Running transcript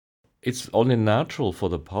it's only natural for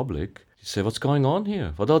the public to say, what's going on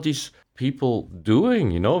here? What are these people doing?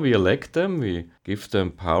 We elect them, we give them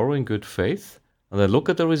power in good faith, and then look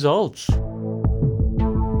at the results.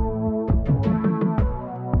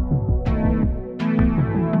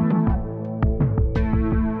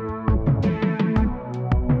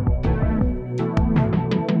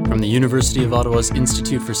 From the University of Ottawa's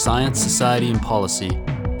Institute for Science, Society and Policy,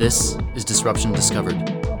 this is Disruption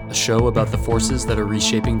Discovered, a show about the forces that are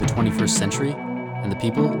reshaping the 21st century and the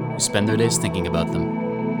people who spend their days thinking about them.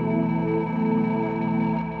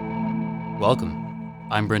 Welcome.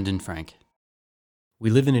 I'm Brendan Frank. We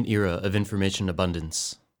live in an era of information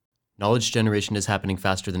abundance. Knowledge generation is happening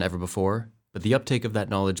faster than ever before, but the uptake of that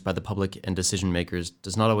knowledge by the public and decision makers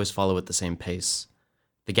does not always follow at the same pace.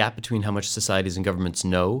 The gap between how much societies and governments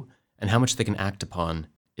know and how much they can act upon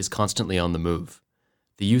is constantly on the move.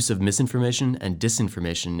 The use of misinformation and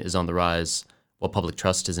disinformation is on the rise, while public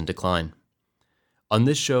trust is in decline. On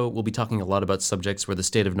this show, we'll be talking a lot about subjects where the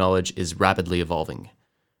state of knowledge is rapidly evolving.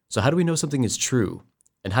 So how do we know something is true?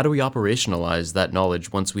 And how do we operationalize that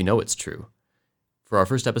knowledge once we know it's true? For our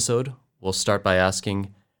first episode, we'll start by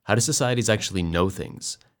asking, how do societies actually know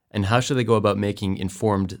things? And how should they go about making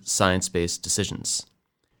informed, science-based decisions?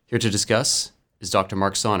 Here to discuss is Dr.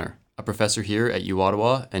 Mark Sonner, a professor here at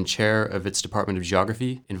UOttawa and chair of its Department of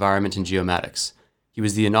Geography, Environment and Geomatics. He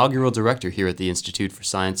was the inaugural director here at the Institute for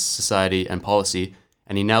Science, Society and Policy,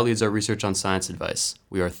 and he now leads our research on science advice.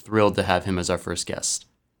 We are thrilled to have him as our first guest.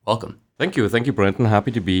 Welcome. Thank you, Brendan.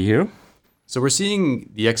 Happy to be here. So we're seeing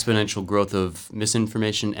the exponential growth of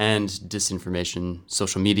misinformation and disinformation,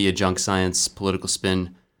 social media, junk science, political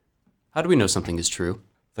spin. How do we know something is true?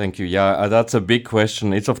 Thank you. Yeah, that's a big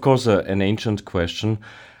question. It's, of course, an ancient question.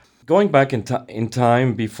 Going back in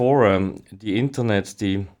time before the internet,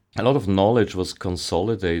 a lot of knowledge was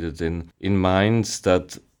consolidated in minds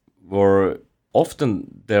that were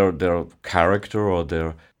often their character or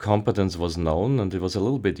their competence was known, and it was a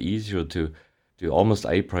little bit easier to almost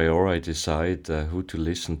a priori decide who to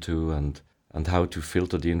listen to and how to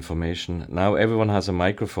filter the information. Now everyone has a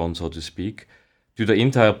microphone, so to speak, to the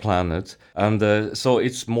entire planet, and so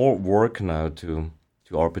it's more work now to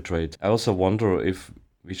arbitrate. I also wonder if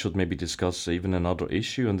we should maybe discuss even another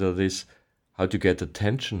issue, and that is how to get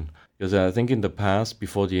attention. Because I think in the past,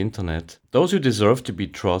 before the internet, those who deserved to be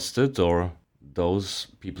trusted, or those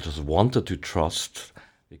people just wanted to trust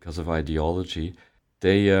because of ideology,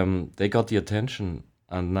 they got the attention.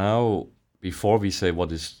 And now, before we say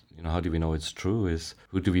what is, how do we know it's true, is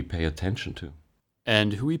who do we pay attention to?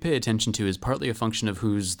 And who we pay attention to is partly a function of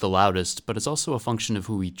who's the loudest, but it's also a function of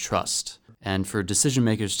who we trust. And for decision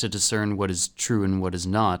makers to discern what is true and what is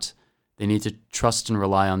not, they need to trust and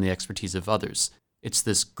rely on the expertise of others. It's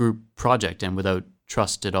this group project, and without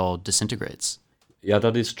trust, it all disintegrates. Yeah,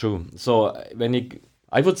 that is true. So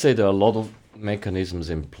I would say there are a lot of mechanisms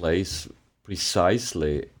in place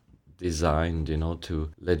precisely designed,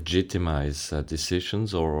 to legitimize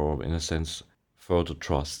decisions or in a sense, further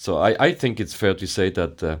trust. So I think it's fair to say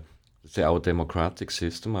that our democratic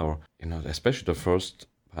system, especially the first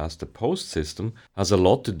past the post system, has a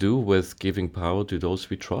lot to do with giving power to those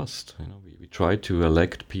we trust. We try to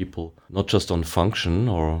elect people not just on function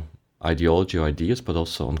or ideology or ideas, but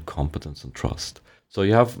also on competence and trust. So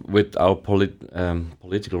you have, with our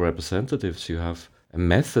political representatives, you have a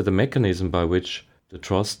mechanism by which the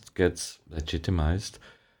trust gets legitimized.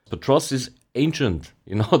 But trust is ancient.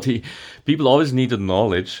 The people always needed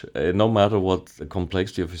knowledge, no matter what the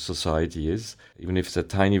complexity of a society is. Even if it's a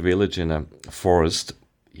tiny village in a forest,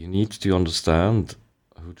 you need to understand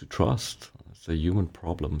who to trust. It's a human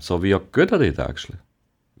problem. So we are good at it, actually.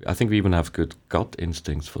 I think we even have good gut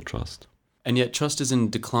instincts for trust. And yet trust is in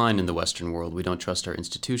decline in the Western world. We don't trust our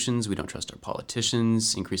institutions. We don't trust our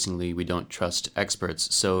politicians. Increasingly, we don't trust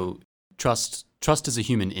experts. So trust is a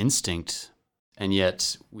human instinct, and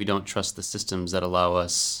yet we don't trust the systems that allow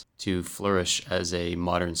us to flourish as a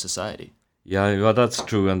modern society. Yeah, well, that's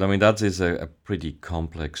true. And that is a pretty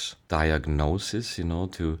complex diagnosis,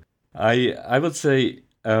 I would say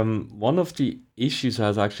one of the issues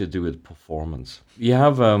has actually to do with performance. We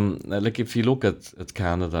have, if you look at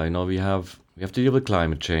Canada, we have to deal with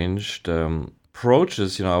climate change. The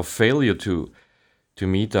approaches, our failure to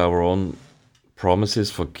meet our own promises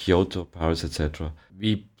for Kyoto, Paris, etc.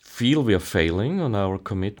 We feel we are failing on our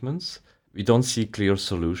commitments. We don't see clear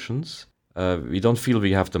solutions. We don't feel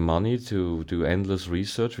we have the money to do endless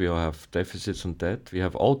research. We have deficits and debt. We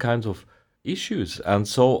have all kinds of issues. And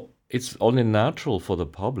so it's only natural for the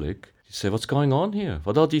public to say, what's going on here?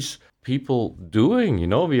 What are these people doing?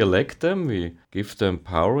 We elect them, we give them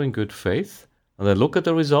power in good faith, and then look at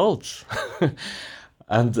the results.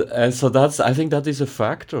 And so I think that is a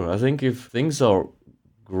factor. I think if things are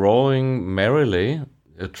growing merrily,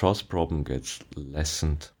 a trust problem gets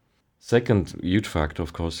lessened. Second huge factor,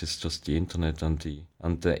 of course, is just the internet and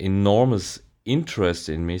the enormous interest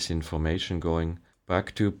in misinformation going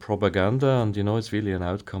back to propaganda. And, it's really an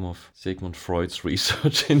outcome of Sigmund Freud's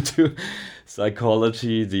research into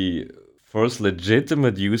psychology, the first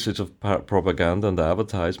legitimate usage of propaganda and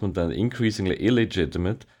advertisement, and increasingly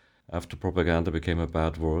illegitimate after propaganda became a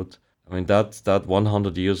bad word. I mean, that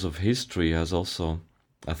 100 years of history has also,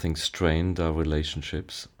 I think, strained our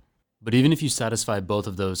relationships. But even if you satisfy both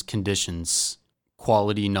of those conditions,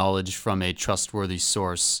 quality knowledge from a trustworthy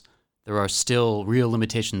source, there are still real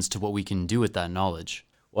limitations to what we can do with that knowledge.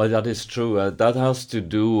 Well, that is true. That has to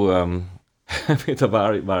do with the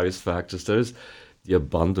various factors. There is the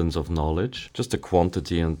abundance of knowledge, just the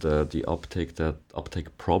quantity and the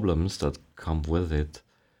uptake problems that come with it.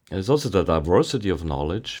 There's also the diversity of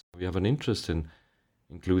knowledge. We have an interest in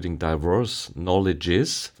including diverse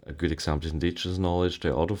knowledges. A good example is indigenous knowledge.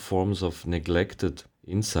 There are other forms of neglected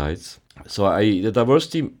insights. So the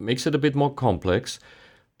diversity makes it a bit more complex,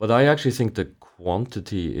 but I actually think the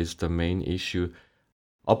quantity is the main issue.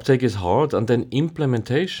 Uptake is hard, and then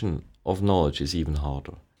implementation of knowledge is even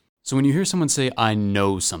harder. So when you hear someone say, I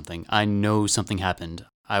know something happened,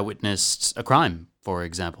 I witnessed a crime, for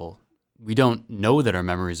example, we don't know that our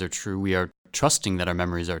memories are true. We are trusting that our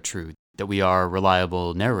memories are true, that we are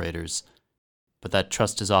reliable narrators, but that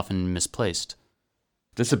trust is often misplaced.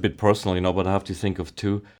 This is a bit personal, but I have to think of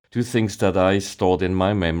two things that I stored in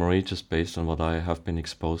my memory just based on what I have been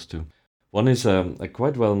exposed to. One is a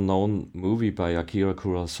quite well-known movie by Akira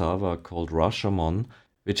Kurosawa called Rashomon,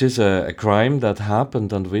 which is a crime that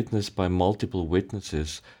happened and witnessed by multiple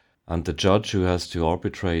witnesses. And the judge who has to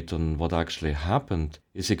arbitrate on what actually happened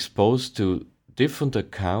is exposed to different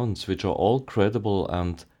accounts which are all credible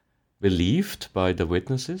and believed by the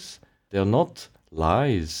witnesses. They are not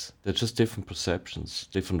lies, they're just different perceptions,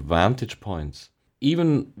 different vantage points.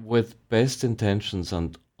 Even with best intentions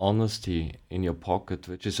and honesty in your pocket,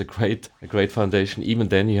 which is a great foundation, even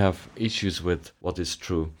then you have issues with what is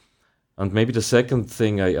true. And maybe the second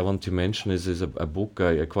thing I want to mention is a book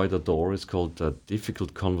I quite adore. It's called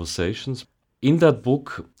Difficult Conversations. In that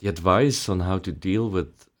book, the advice on how to deal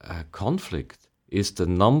with conflict is the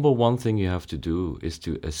number one thing you have to do is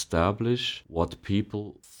to establish what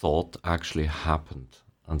people thought actually happened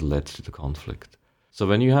and led to the conflict. So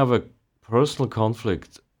when you have a personal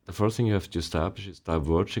conflict, the first thing you have to establish is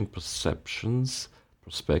diverging perceptions,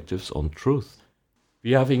 perspectives on truth.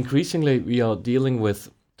 We are dealing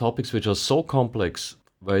with topics which are so complex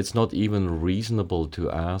where it's not even reasonable to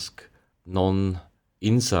ask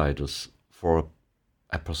non-insiders for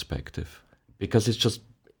a perspective, because it's just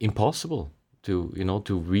impossible to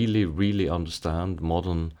really, really understand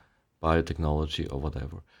modern biotechnology or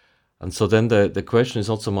whatever. And so then the question is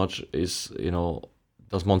not so much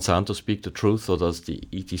does Monsanto speak the truth or does the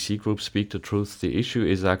ETC group speak the truth? The issue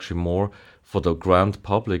is actually more for the grand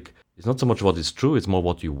public. It's not so much what is true, it's more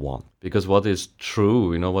what you want. Because what is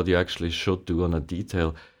true, what you actually should do on a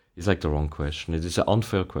detail is like the wrong question. It is an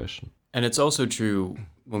unfair question. And it's also true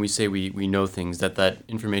when we say we know things, that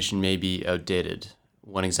information may be outdated.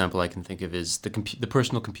 One example I can think of is the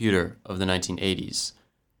personal computer of the 1980s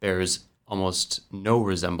bears almost no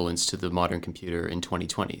resemblance to the modern computer in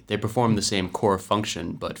 2020. They perform the same core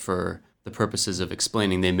function, but for the purposes of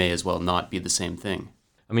explaining, they may as well not be the same thing.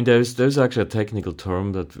 I mean, there's actually a technical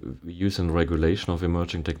term that we use in regulation of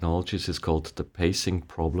emerging technologies. It's called the pacing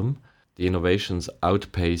problem. The innovations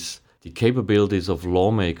outpace the capabilities of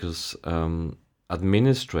lawmakers,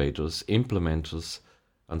 administrators, implementers,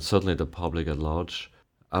 and certainly the public at large,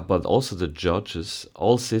 but also the judges,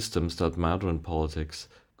 all systems that matter in politics,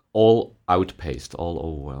 all outpaced, all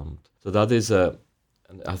overwhelmed. So that is, I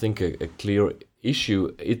think, a clear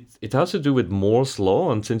issue. It has to do with Moore's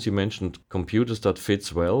law, and since you mentioned computers, that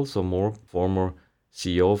fits well. So Moore, former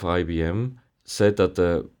CEO of IBM, said that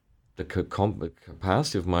the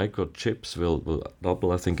capacity of microchips will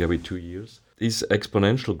double, I think, every 2 years. This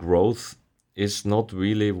exponential growth is not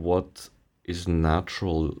really what is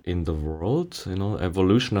natural in the world.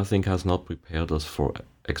 Evolution, I think, has not prepared us for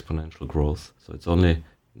exponential growth. So it's only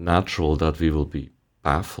natural that we will be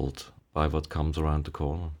baffled by what comes around the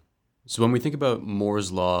corner. So when we think about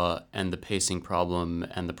Moore's law and the pacing problem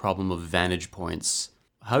and the problem of vantage points,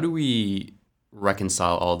 how do we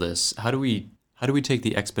reconcile all this? How do we take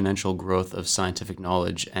the exponential growth of scientific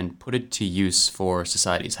knowledge and put it to use for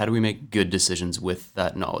societies? How do we make good decisions with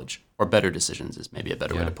that knowledge? Or better decisions is maybe a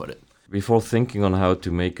better way to put it. Before thinking on how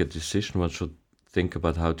to make a decision, one should think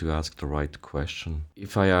about how to ask the right question.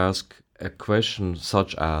 If I ask a question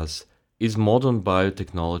such as, is modern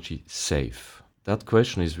biotechnology safe? That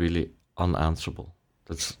question is really unanswerable.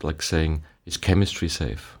 That's like saying, is chemistry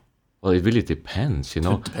safe? Well, it really depends, you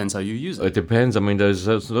know. It depends how you use it. It depends. I mean, there's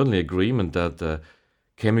certainly agreement that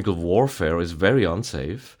chemical warfare is very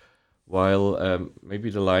unsafe, while maybe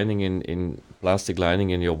the lining in plastic lining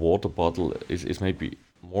in your water bottle is maybe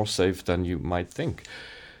more safe than you might think.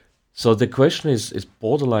 So the question is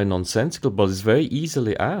borderline nonsensical, but it's very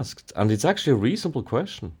easily asked, and it's actually a reasonable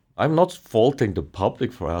question. I'm not faulting the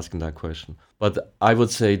public for asking that question, but I would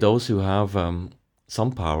say those who have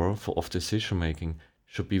some power of decision making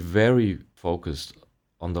should be very focused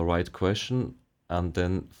on the right question and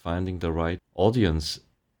then finding the right audience.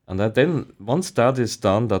 And that then, once that is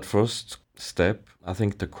done, that first step, I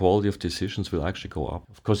think the quality of decisions will actually go up.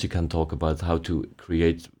 Of course, you can talk about how to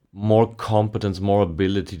create more competence, more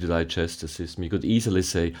ability to digest the system. You could easily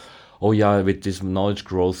say, oh yeah, with this knowledge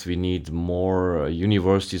growth, we need more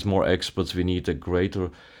universities, more experts, we need a greater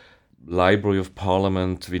library of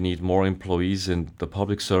parliament, we need more employees in the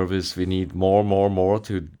public service, we need more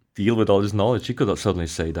to deal with all this knowledge. You could certainly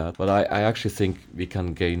say that, but I actually think we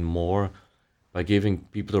can gain more by giving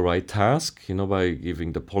people the right task, by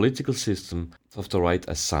giving the political system of the right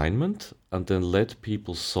assignment, and then let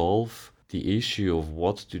people solve the issue of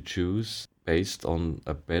what to choose based on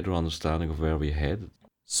a better understanding of where we head.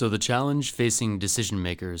 So the challenge facing decision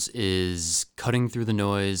makers is cutting through the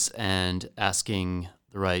noise and asking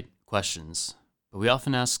the right questions. But we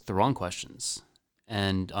often ask the wrong questions.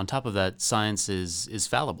 And on top of that, science is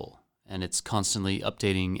fallible, and it's constantly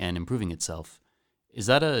updating and improving itself. Is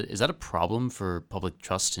that a problem for public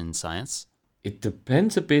trust in science? It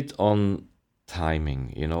depends a bit on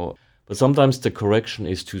timing, but sometimes the correction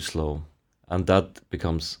is too slow, and that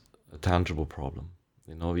becomes a tangible problem.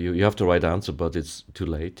 You have the right answer, but it's too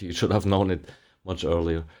late. You should have known it much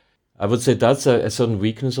earlier. I would say that's a certain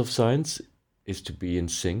weakness of science, is to be in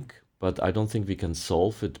sync, but I don't think we can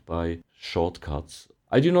solve it by shortcuts.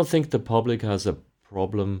 I do not think the public has a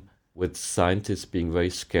problem with scientists being very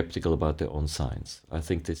skeptical about their own science. I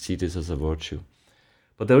think they see this as a virtue.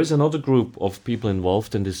 But there is another group of people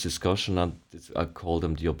involved in this discussion, and I call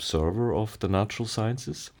them the observer of the natural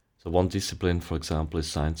sciences. So one discipline, for example, is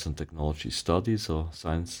science and technology studies, or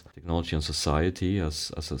science, technology and society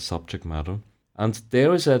as a subject matter. And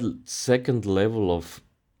there is a second level of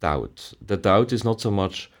doubt. The doubt is not so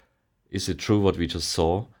much, is it true what we just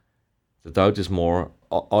saw? The doubt is more,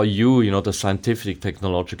 are you, the scientific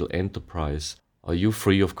technological enterprise, are you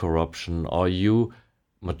free of corruption? Are you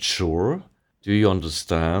mature? Do you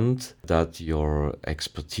understand that your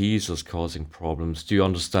expertise is causing problems? Do you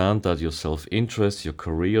understand that your self-interest, your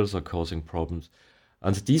careers are causing problems?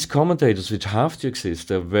 And these commentators, which have to exist,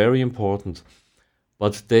 they're very important,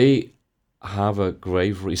 but they have a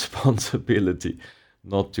grave responsibility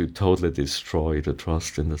not to totally destroy the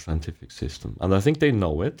trust in the scientific system. And I think they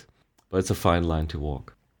know it, but it's a fine line to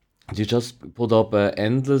walk. You just put up an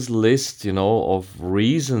endless list, of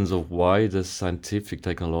reasons of why the scientific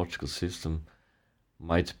technological system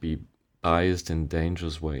might be biased in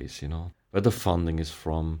dangerous ways, where the funding is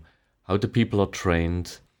from, how the people are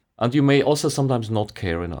trained. And you may also sometimes not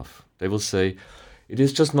care enough. They will say, it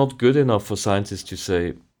is just not good enough for scientists to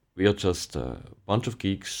say, we are just a bunch of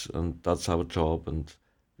geeks and that's our job, and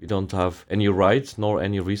we don't have any right nor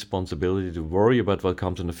any responsibility to worry about what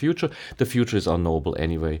comes in the future. The future is unknowable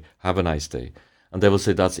anyway. Have a nice day. And they will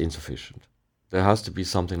say that's insufficient. There has to be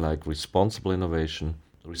something like responsible innovation,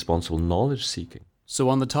 responsible knowledge seeking. So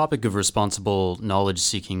on the topic of responsible knowledge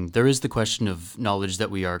seeking, there is the question of knowledge that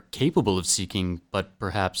we are capable of seeking, but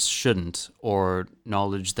perhaps shouldn't, or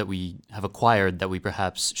knowledge that we have acquired that we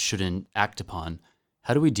perhaps shouldn't act upon.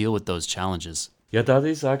 How do we deal with those challenges? Yeah, that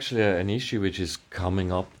is actually an issue which is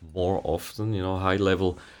coming up more often.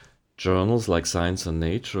 High-level journals like Science and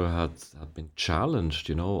Nature have been challenged,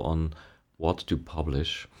 on what to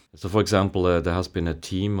publish. So, for example, there has been a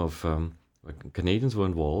team of Canadians were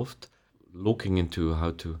involved, looking into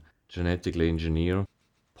how to genetically engineer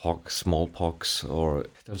pox, smallpox, or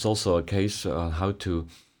there's also a case on how to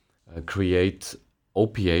create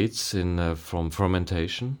opiates from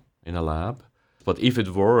fermentation in a lab. But if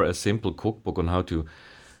it were a simple cookbook on how to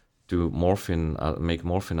do morphine, make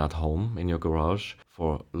morphine at home in your garage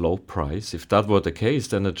for low price, if that were the case,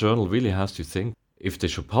 then the journal really has to think if they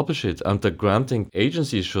should publish it. And the granting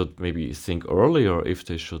agency should maybe think earlier if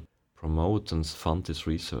they should promote and fund this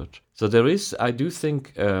research. So there is, I do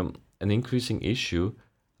think, an increasing issue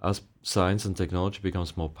as science and technology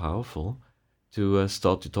becomes more powerful to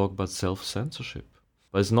start to talk about self-censorship.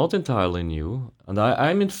 But it's not entirely new, and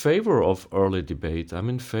I'm in favor of early debate. I'm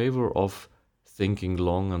in favor of thinking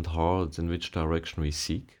long and hard in which direction we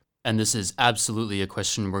seek. And this is absolutely a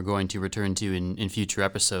question we're going to return to in future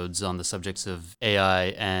episodes on the subjects of AI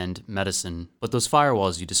and medicine. But those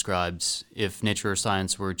firewalls you described, if Nature or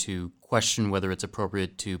Science were to question whether it's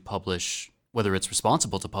appropriate to publish, whether it's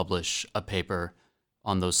responsible to publish a paper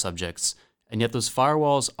on those subjects, and yet those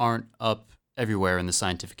firewalls aren't up everywhere in the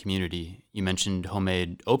scientific community. You mentioned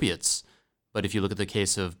homemade opiates, but if you look at the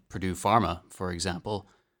case of Purdue Pharma, for example,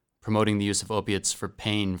 promoting the use of opiates for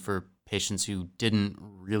pain for patients who didn't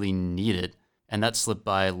really need it, and that slipped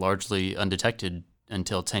by largely undetected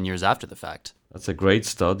until 10 years after the fact. That's a great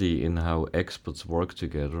study in how experts work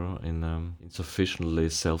together in sufficiently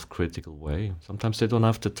self-critical way. Sometimes they don't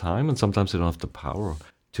have the time and sometimes they don't have the power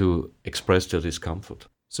to express their discomfort.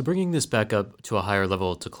 So bringing this back up to a higher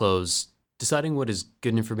level to close, deciding what is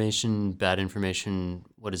good information, bad information,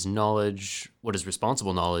 what is knowledge, what is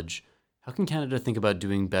responsible knowledge, how can Canada think about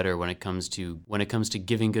doing better when it comes to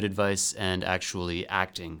giving good advice and actually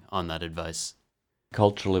acting on that advice?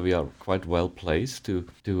 Culturally, we are quite well placed to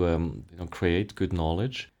create good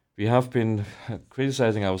knowledge. We have been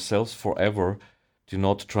criticizing ourselves forever to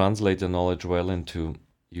not translate the knowledge well into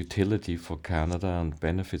utility for Canada and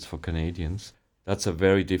benefits for Canadians. That's a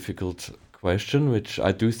very difficult question, which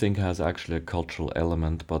I do think has actually a cultural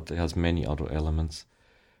element, but it has many other elements.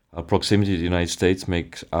 Our proximity to the United States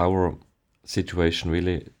makes our situation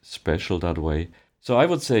really special that way. So I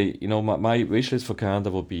would say, my wish list for Canada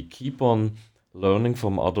would be keep on learning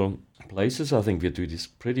from other places. I think we do this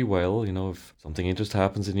pretty well. If something interesting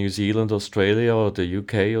happens in New Zealand, Australia, or the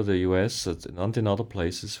UK or the US, and in other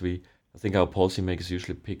places, I think our policymakers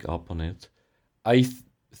usually pick up on it. I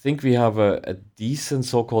think we have a decent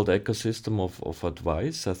so-called ecosystem of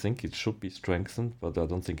advice. I think it should be strengthened, but I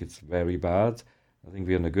don't think it's very bad. I think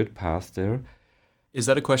we're on a good path there. Is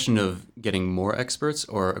that a question of getting more experts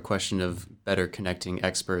or a question of better connecting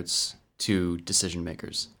experts to decision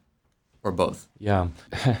makers? Or both? Yeah,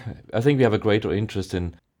 I think we have a greater interest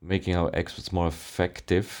in making our experts more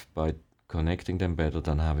effective by connecting them better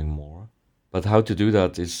than having more. But how to do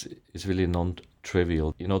that is really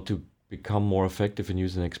non-trivial. To become more effective in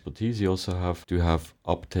using expertise, you also have to have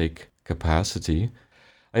uptake capacity.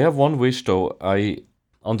 I have one wish though.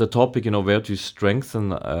 On the topic, where to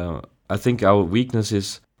strengthen, I think our weakness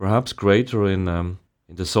is perhaps greater in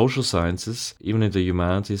the social sciences, even in the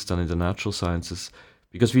humanities, than in the natural sciences,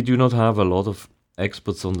 because we do not have a lot of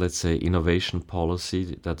experts on, let's say, innovation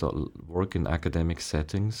policy that work in academic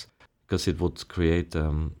settings, because it would create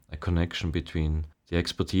a connection between the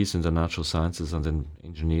expertise in the natural sciences and in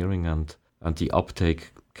engineering and the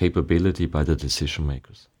uptake capability by the decision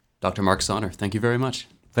makers. Dr. Mark Sonner, thank you very much.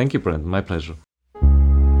 Thank you, Brendan. My pleasure.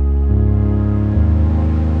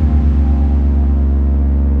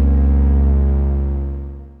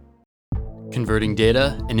 Converting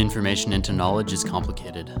data and information into knowledge is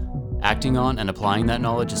complicated. Acting on and applying that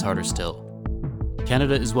knowledge is harder still.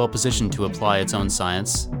 Canada is well positioned to apply its own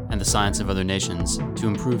science and the science of other nations to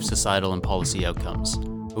improve societal and policy outcomes,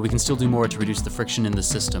 but we can still do more to reduce the friction in the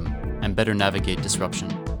system and better navigate disruption.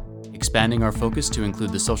 Expanding our focus to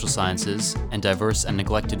include the social sciences and diverse and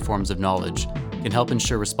neglected forms of knowledge can help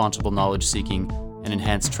ensure responsible knowledge seeking and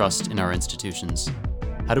enhance trust in our institutions.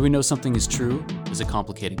 How do we know something is true is a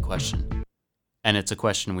complicated question. And it's a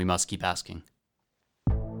question we must keep asking.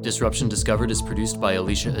 Disruption Discovered is produced by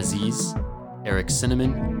Alicia Aziz, Eric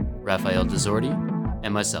Cinnamon, Raphael Desordi,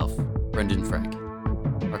 and myself, Brendan Frank.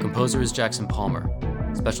 Our composer is Jackson Palmer.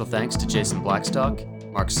 Special thanks to Jason Blackstock,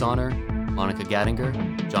 Mark Sonner, Monica Gattinger,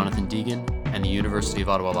 Jonathan Deegan, and the University of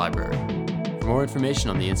Ottawa Library. For more information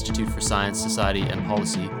on the Institute for Science, Society, and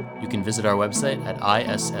Policy, you can visit our website at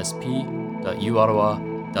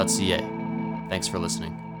issp.uottawa.ca. Thanks for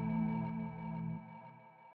listening.